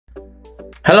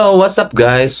Hello, what's up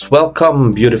guys?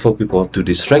 Welcome beautiful people to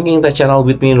this ranking the channel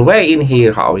with me Ray in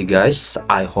here. How are you guys?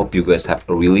 I hope you guys have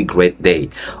a really great day.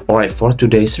 Alright, for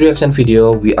today's reaction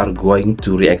video, we are going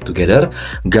to react together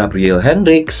Gabriel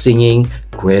Henrique singing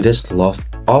Greatest Love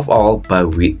of All by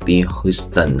Whitney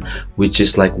Houston, which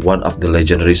is like one of the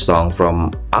legendary songs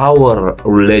from our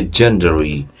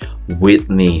legendary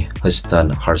Whitney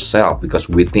Houston herself, because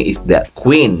Whitney is that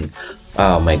queen.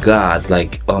 Oh my god,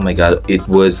 it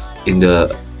was in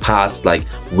the past, like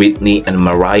Whitney and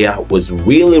Mariah was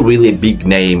really big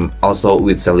name, also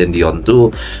with Celine Dion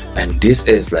too. And this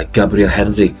is like Gabriel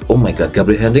Henrique. Oh my god,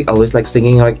 Gabriel Henrique always like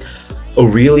singing like a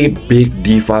really big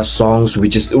diva songs,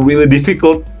 which is really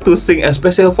difficult to sing,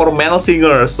 especially for male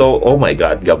singers. So oh my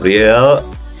god,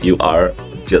 Gabriel, you are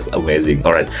just amazing.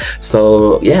 Alright,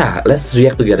 so yeah, let's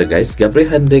react together guys.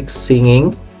 Gabriel Henrique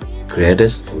singing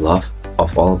Greatest Love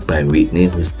of All by Whitney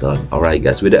Houston. Alright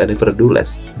guys, without any further ado,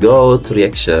 let's go to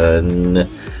reaction.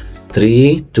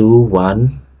 3, 2,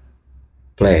 1,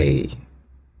 play.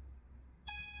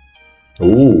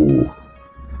 Ooh.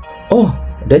 Oh,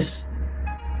 that's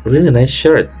really nice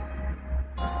shirt.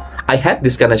 I had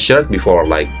this kind of shirt before,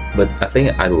 but I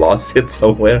think I lost it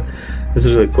somewhere. It's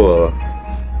really cool.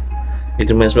 It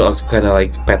reminds me of kind of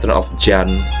like pattern of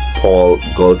Jean Paul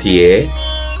Gaultier.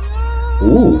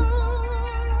 Ooh.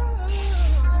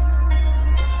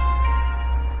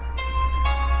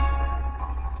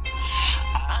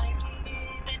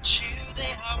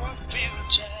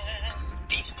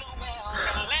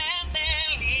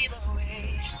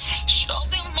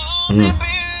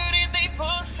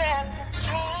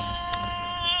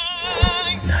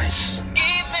 Nice.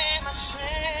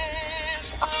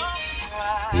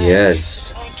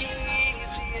 Yes.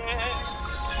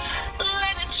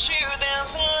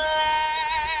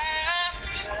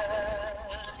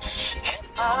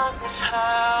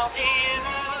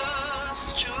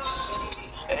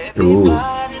 Ooh.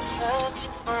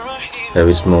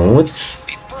 Very smooth.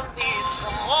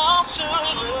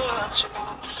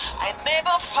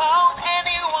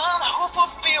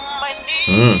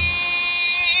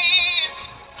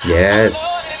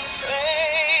 Yes.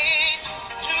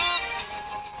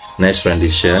 Nice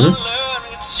rendition.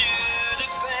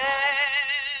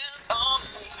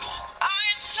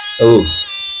 Oh,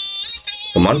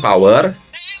 come on, power.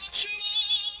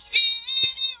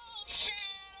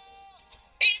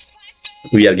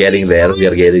 We are getting there. We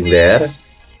are getting there.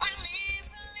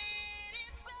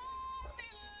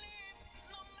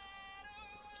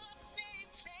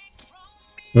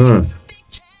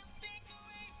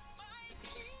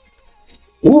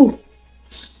 Ooh.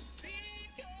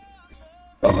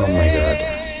 Oh my god,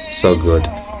 so good.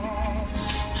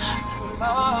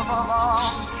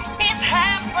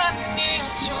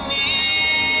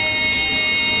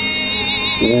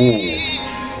 Ooh.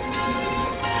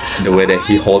 The way that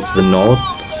he holds the note,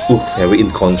 ooh, very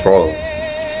in control,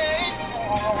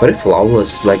 very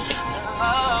flawless,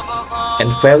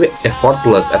 and very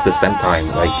effortless at the same time.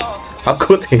 Like, how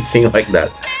could he sing like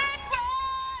that?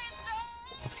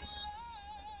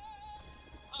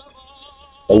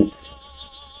 Oh.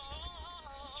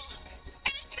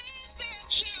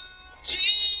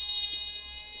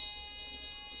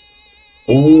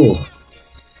 Oh.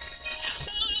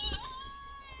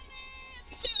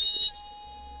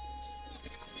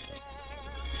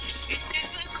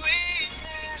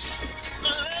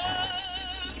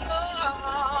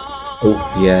 Oh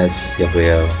yes,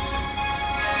 Gabriel.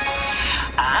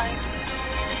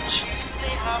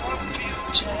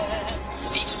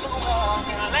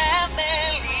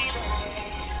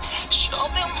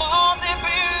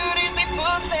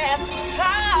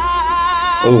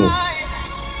 Oh.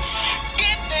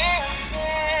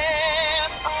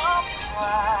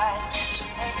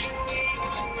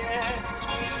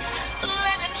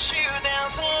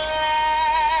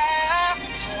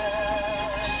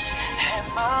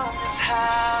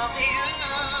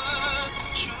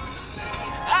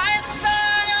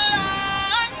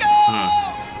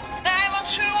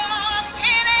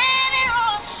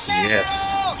 Yes.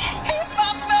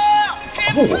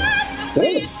 Oh.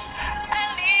 Oh.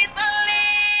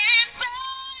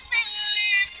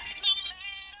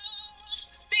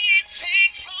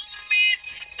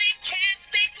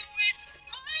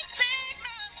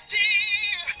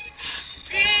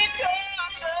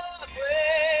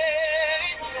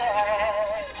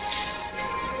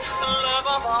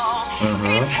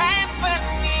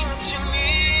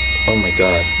 Oh my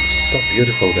god, so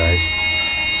beautiful guys.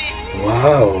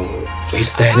 Wow,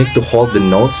 his technique to hold the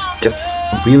notes just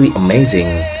really amazing.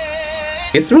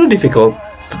 It's really difficult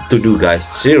to do guys,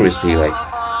 seriously,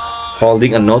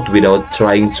 holding a note without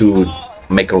trying to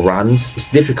make a runs is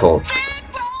difficult.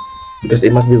 because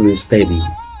it must be really steady.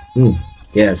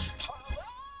 Yes.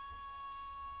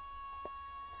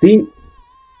 See,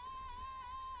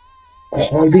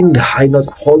 holding the high notes,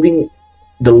 holding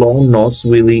the long notes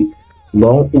really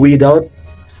long without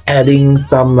adding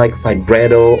some like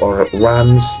vibrato or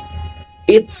runs.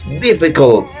 It's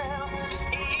difficult.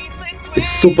 It's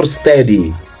super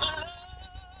steady.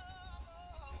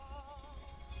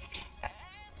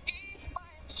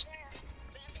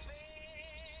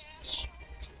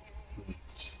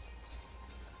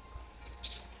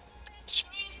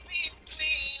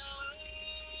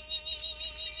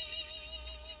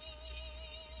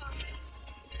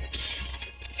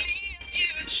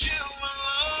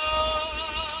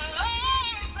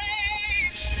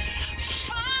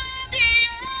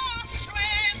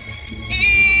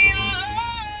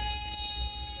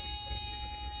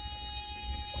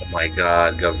 Oh my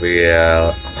god,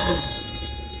 Gabriel.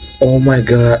 Oh my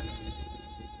god.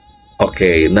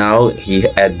 Okay, now he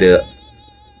add the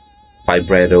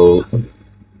vibrato.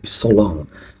 It's so long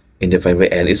in the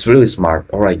vibrato and it's really smart.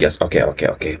 Alright guys,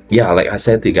 okay. Yeah, like I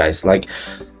said to you guys, like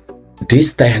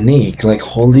this technique, like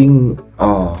holding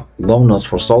long notes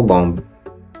for so long,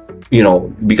 you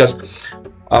know, because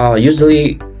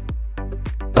usually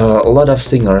a lot of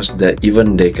singers that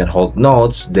even they can hold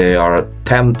notes, they are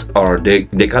tempt or they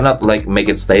cannot like make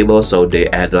it stable, so they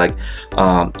add like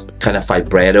kind of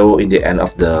vibrato in the end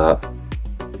of the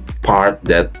part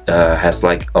that has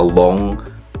like a long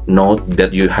note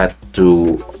that you had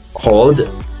to hold,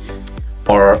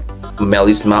 or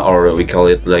melisma, or we call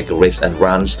it like riffs and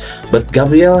runs. But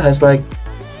Gabriel has like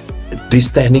this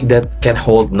technique that can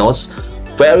hold notes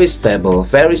very stable,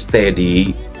 very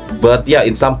steady. But yeah,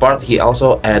 in some part he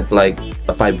also add like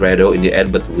a vibrato in the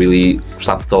end, but really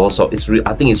subtle. So it's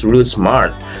I think it's really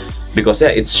smart, because yeah,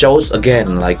 it shows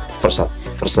again like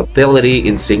versatility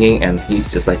in singing, and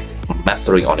he's just like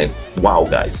mastering on it. Wow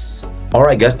guys.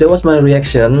 Alright guys, that was my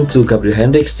reaction to Gabriel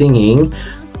Henrique singing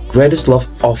Greatest Love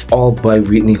of All by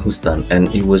Whitney Houston, and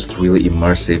it was really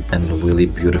immersive and really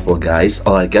beautiful guys.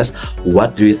 Alright guys,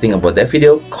 what do you think about that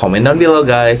video? Comment down below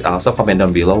guys. Also comment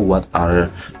down below what are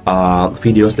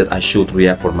videos that I should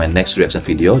react for my next reaction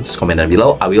video. Just comment down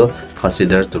below. I will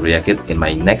consider to react it in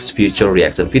my next future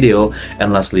reaction video.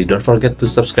 And lastly, don't forget to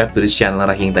subscribe to this channel,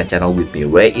 Ranking Tan channel, with me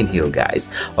right in here guys.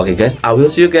 Okay guys, I will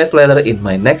see you guys later in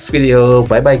my next video.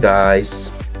 Bye bye guys.